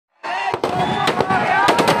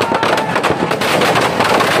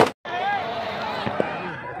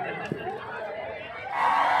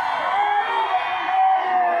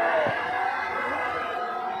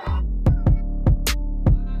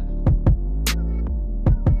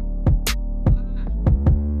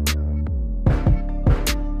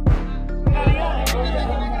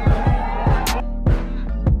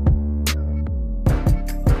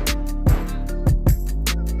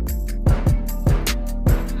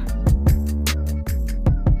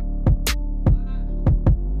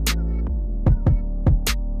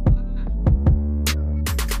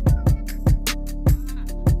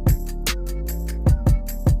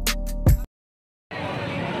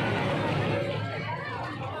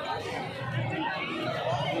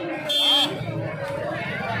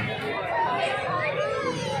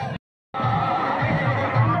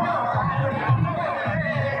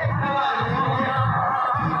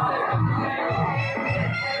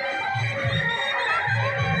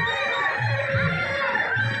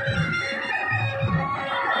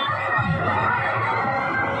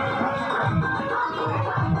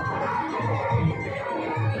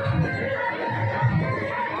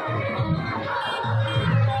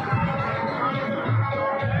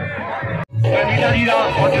जी का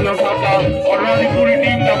हौसला साधा और उन्होंने पूरी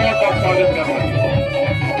टीम का बहुत बहुत स्वागत करना।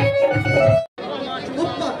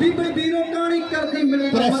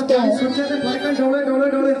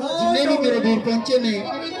 जिन्ने भी मेरे वीर पहुंचे ने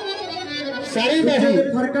सारे का ही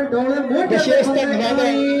विशेष धन्यवाद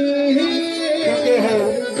है क्योंकि वो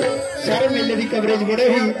सारे मेले की कवरेज बड़े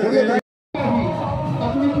ही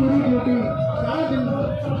अपनी पूरी ड्यूटी सारा दिन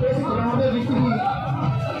इस ग्राउंड में ही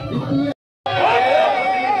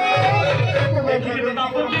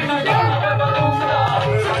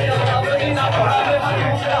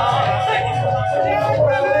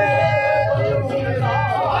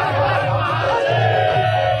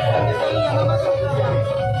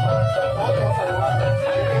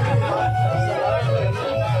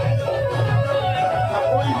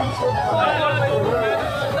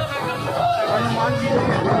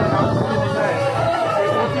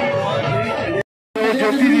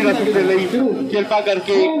ज्योति की रस्म के लिए कृपा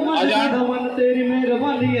करके आ जान। तेरी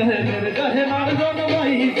मेहरबानी है मेरे कहे नाल दोनों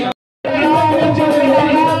भाई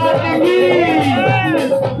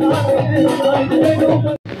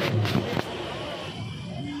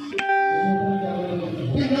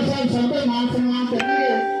मान सम्मान करेंगे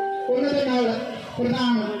उन्होंने नाल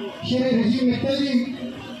प्रधान श्री ऋषि मित्तल जी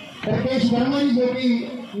राकेश वर्मा जी जो कि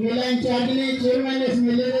मेला इंचार्ज ने चेयरमैन इस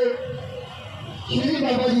मेले के श्री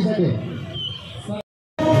बाबा जी साडे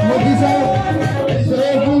मोदी साहब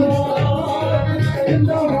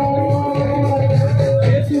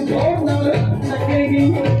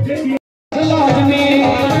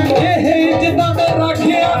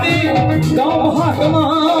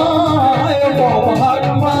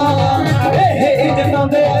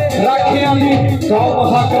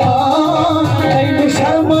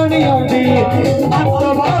शर्म नहीं आती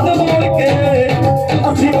अतवाद बोल के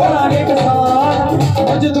असी बनागे किसान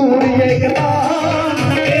मजदूरी एकता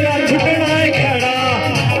तेरा छुटना है खड़ा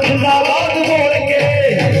जिंदाबाद बोल के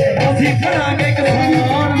असी बनागे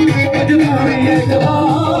किसान मजदूरी एकता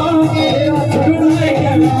तेरा छुटना है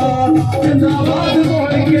खड़ा जिंदाबाद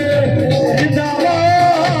बोल के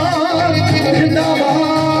जिंदाबाद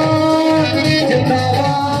जिंदाबाद जिंदाबाद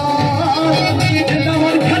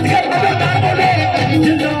जिंदाबाद खत कर बोले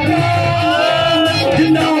जिंदाबाद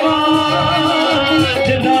जिंदाबाद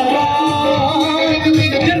जिंदाबाद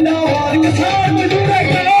जिंदाबाद किसान मजदूर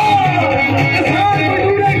एकता किसान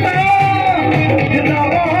मजदूर एकता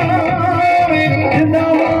जिंदाबाद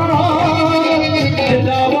जिंदाबाद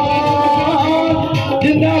जिंदाबाद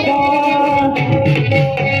जिंदाबाद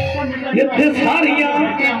इत्थे सारियां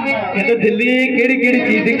इत्थे दिल्ली केड़ी केड़ी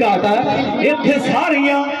चीज दी घाट है इत्थे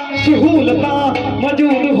सारियां सहूलतां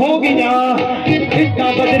मौजूद हो गईयां इक्का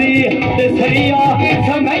बदरी ते सरिया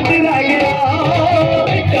समझ रह गया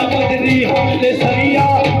इक्का बदरी ते सरिया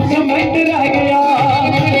समझ रह गया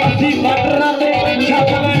असी मटरां ते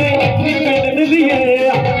छत बने निकल दिए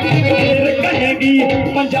फिर कहेगी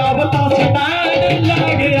पंजाब दा स्टैंड लग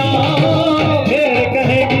गया फिर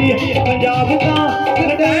कहेगी पंजाब दा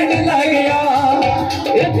स्टैंड लग गया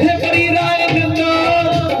इत्थे बड़ी राय दिंदा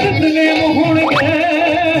जितने होणगे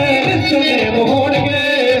जितने होणगे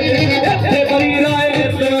इत्थे बड़ी राय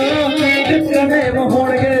दिंदा जितने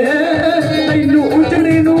होणगे तैनू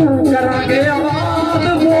उजड़ी नू करांगे आवाज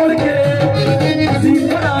बोल के असीं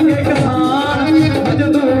बनांगे किसान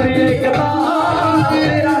मजदूरी एकता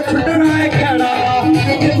तेरा छुटना है खड़ा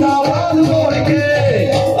जिंदाबाद बोल के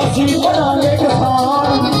असीं बनांगे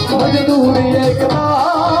किसान मजदूरी एकता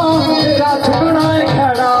तेरा छुटना है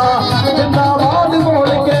खड़ा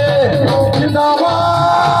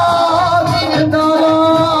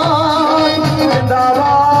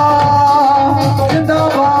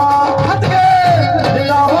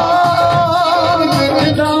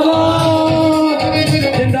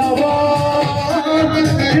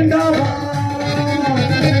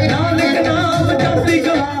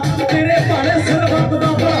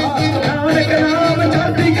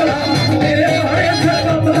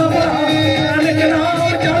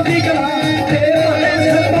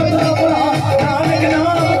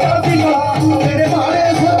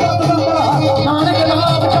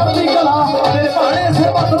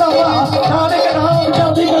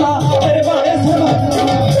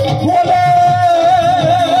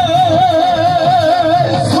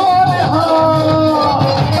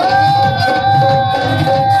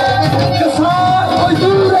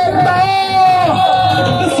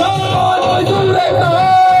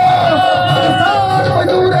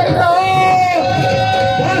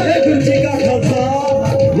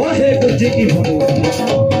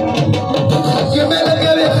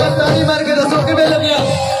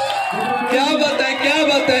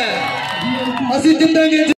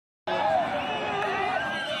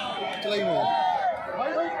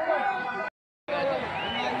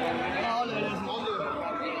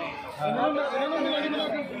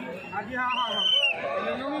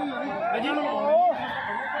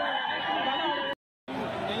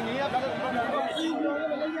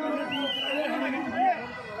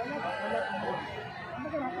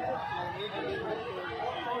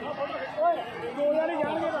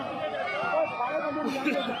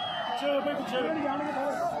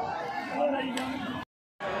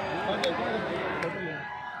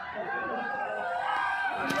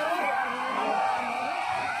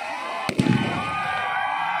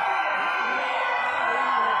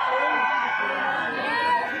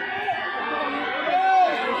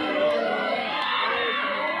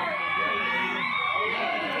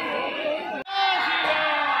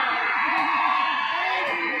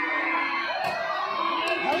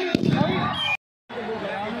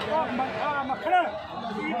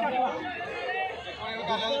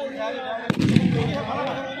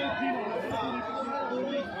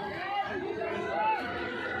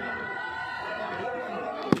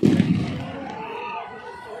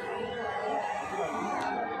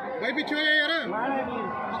भाई पीछे हो यार,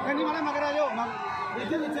 मक्खन नहीं वाला मगर आ जाओ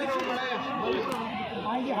नीचे नीचे रहो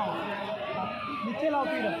आएंगे। हाँ नीचे लाओ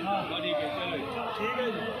फिर। हाँ ठीक है चलो ठीक है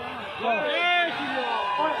जी।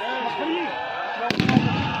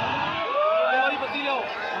 पत्ती लो।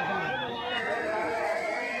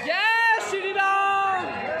 जय श्री राम,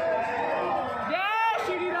 जय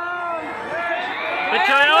श्री राम।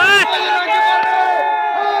 पीछे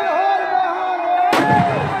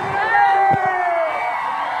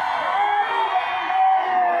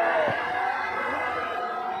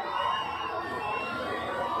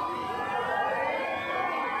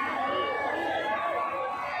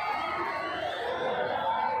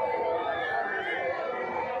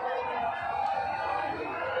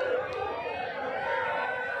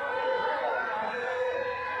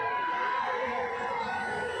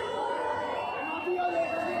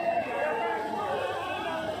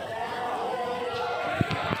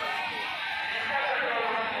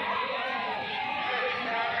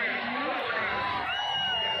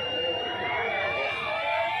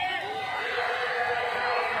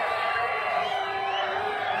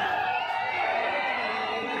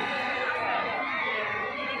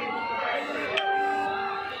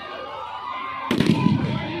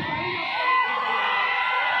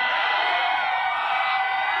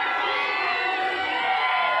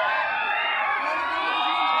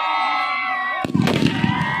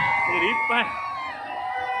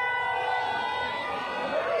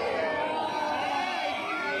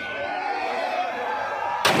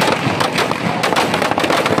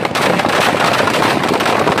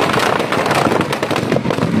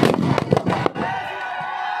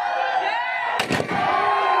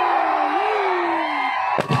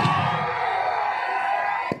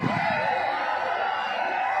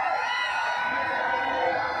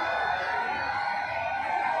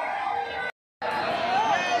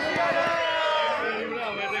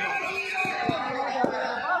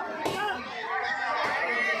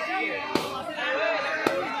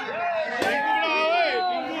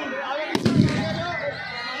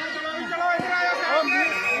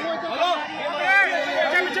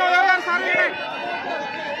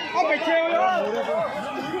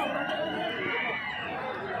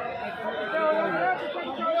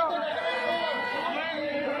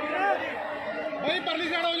भाई परली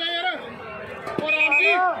साइड हो जाए यार। और राम जी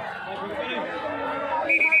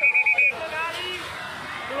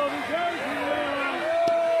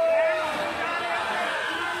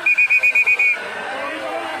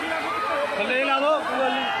थले ला दो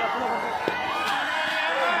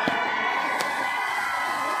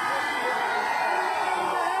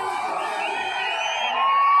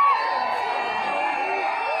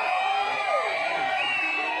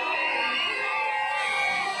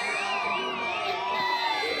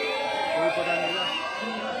पता नहीं था।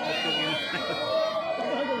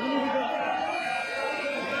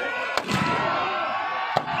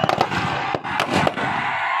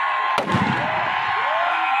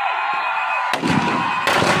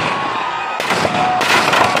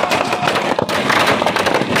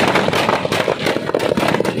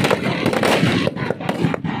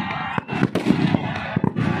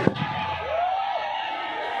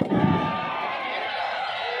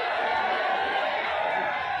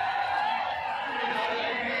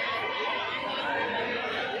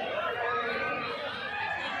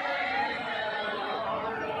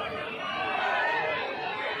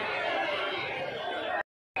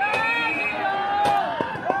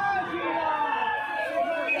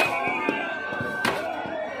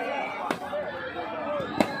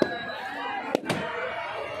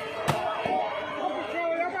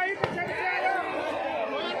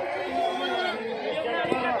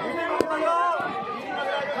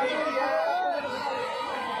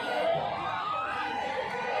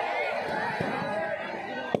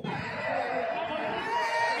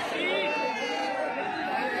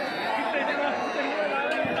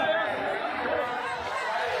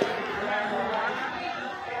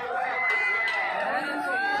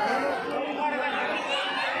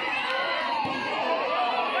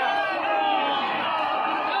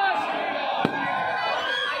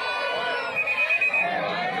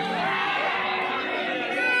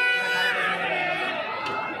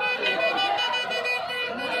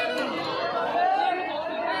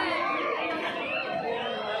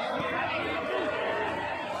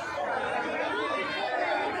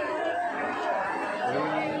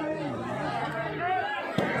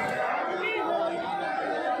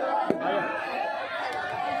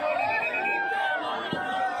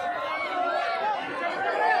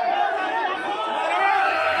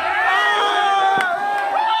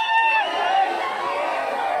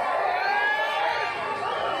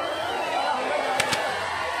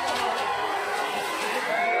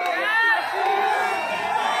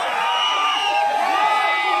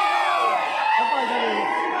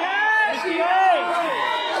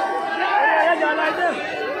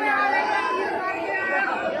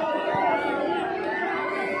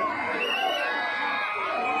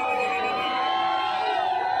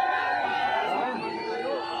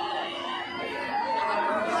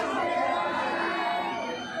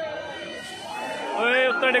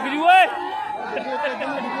 ना डिग जू ओए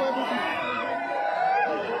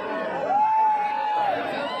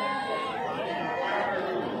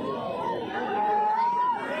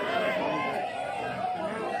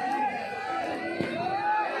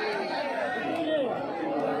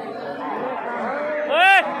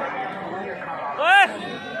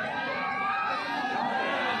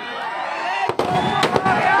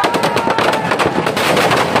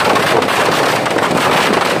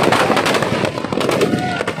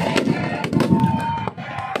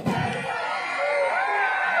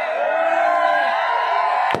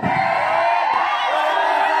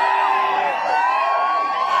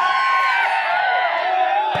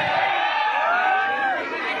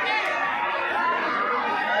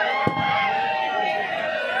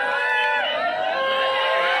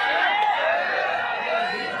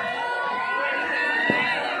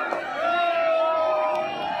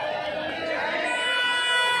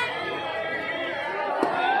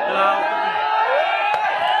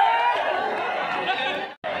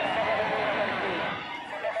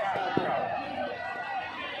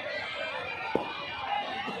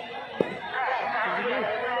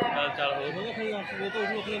वो तो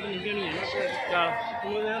उसमें अपने को नहीं है ना चल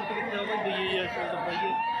तुम्हें यार तो कितना भाई दीजिए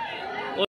यार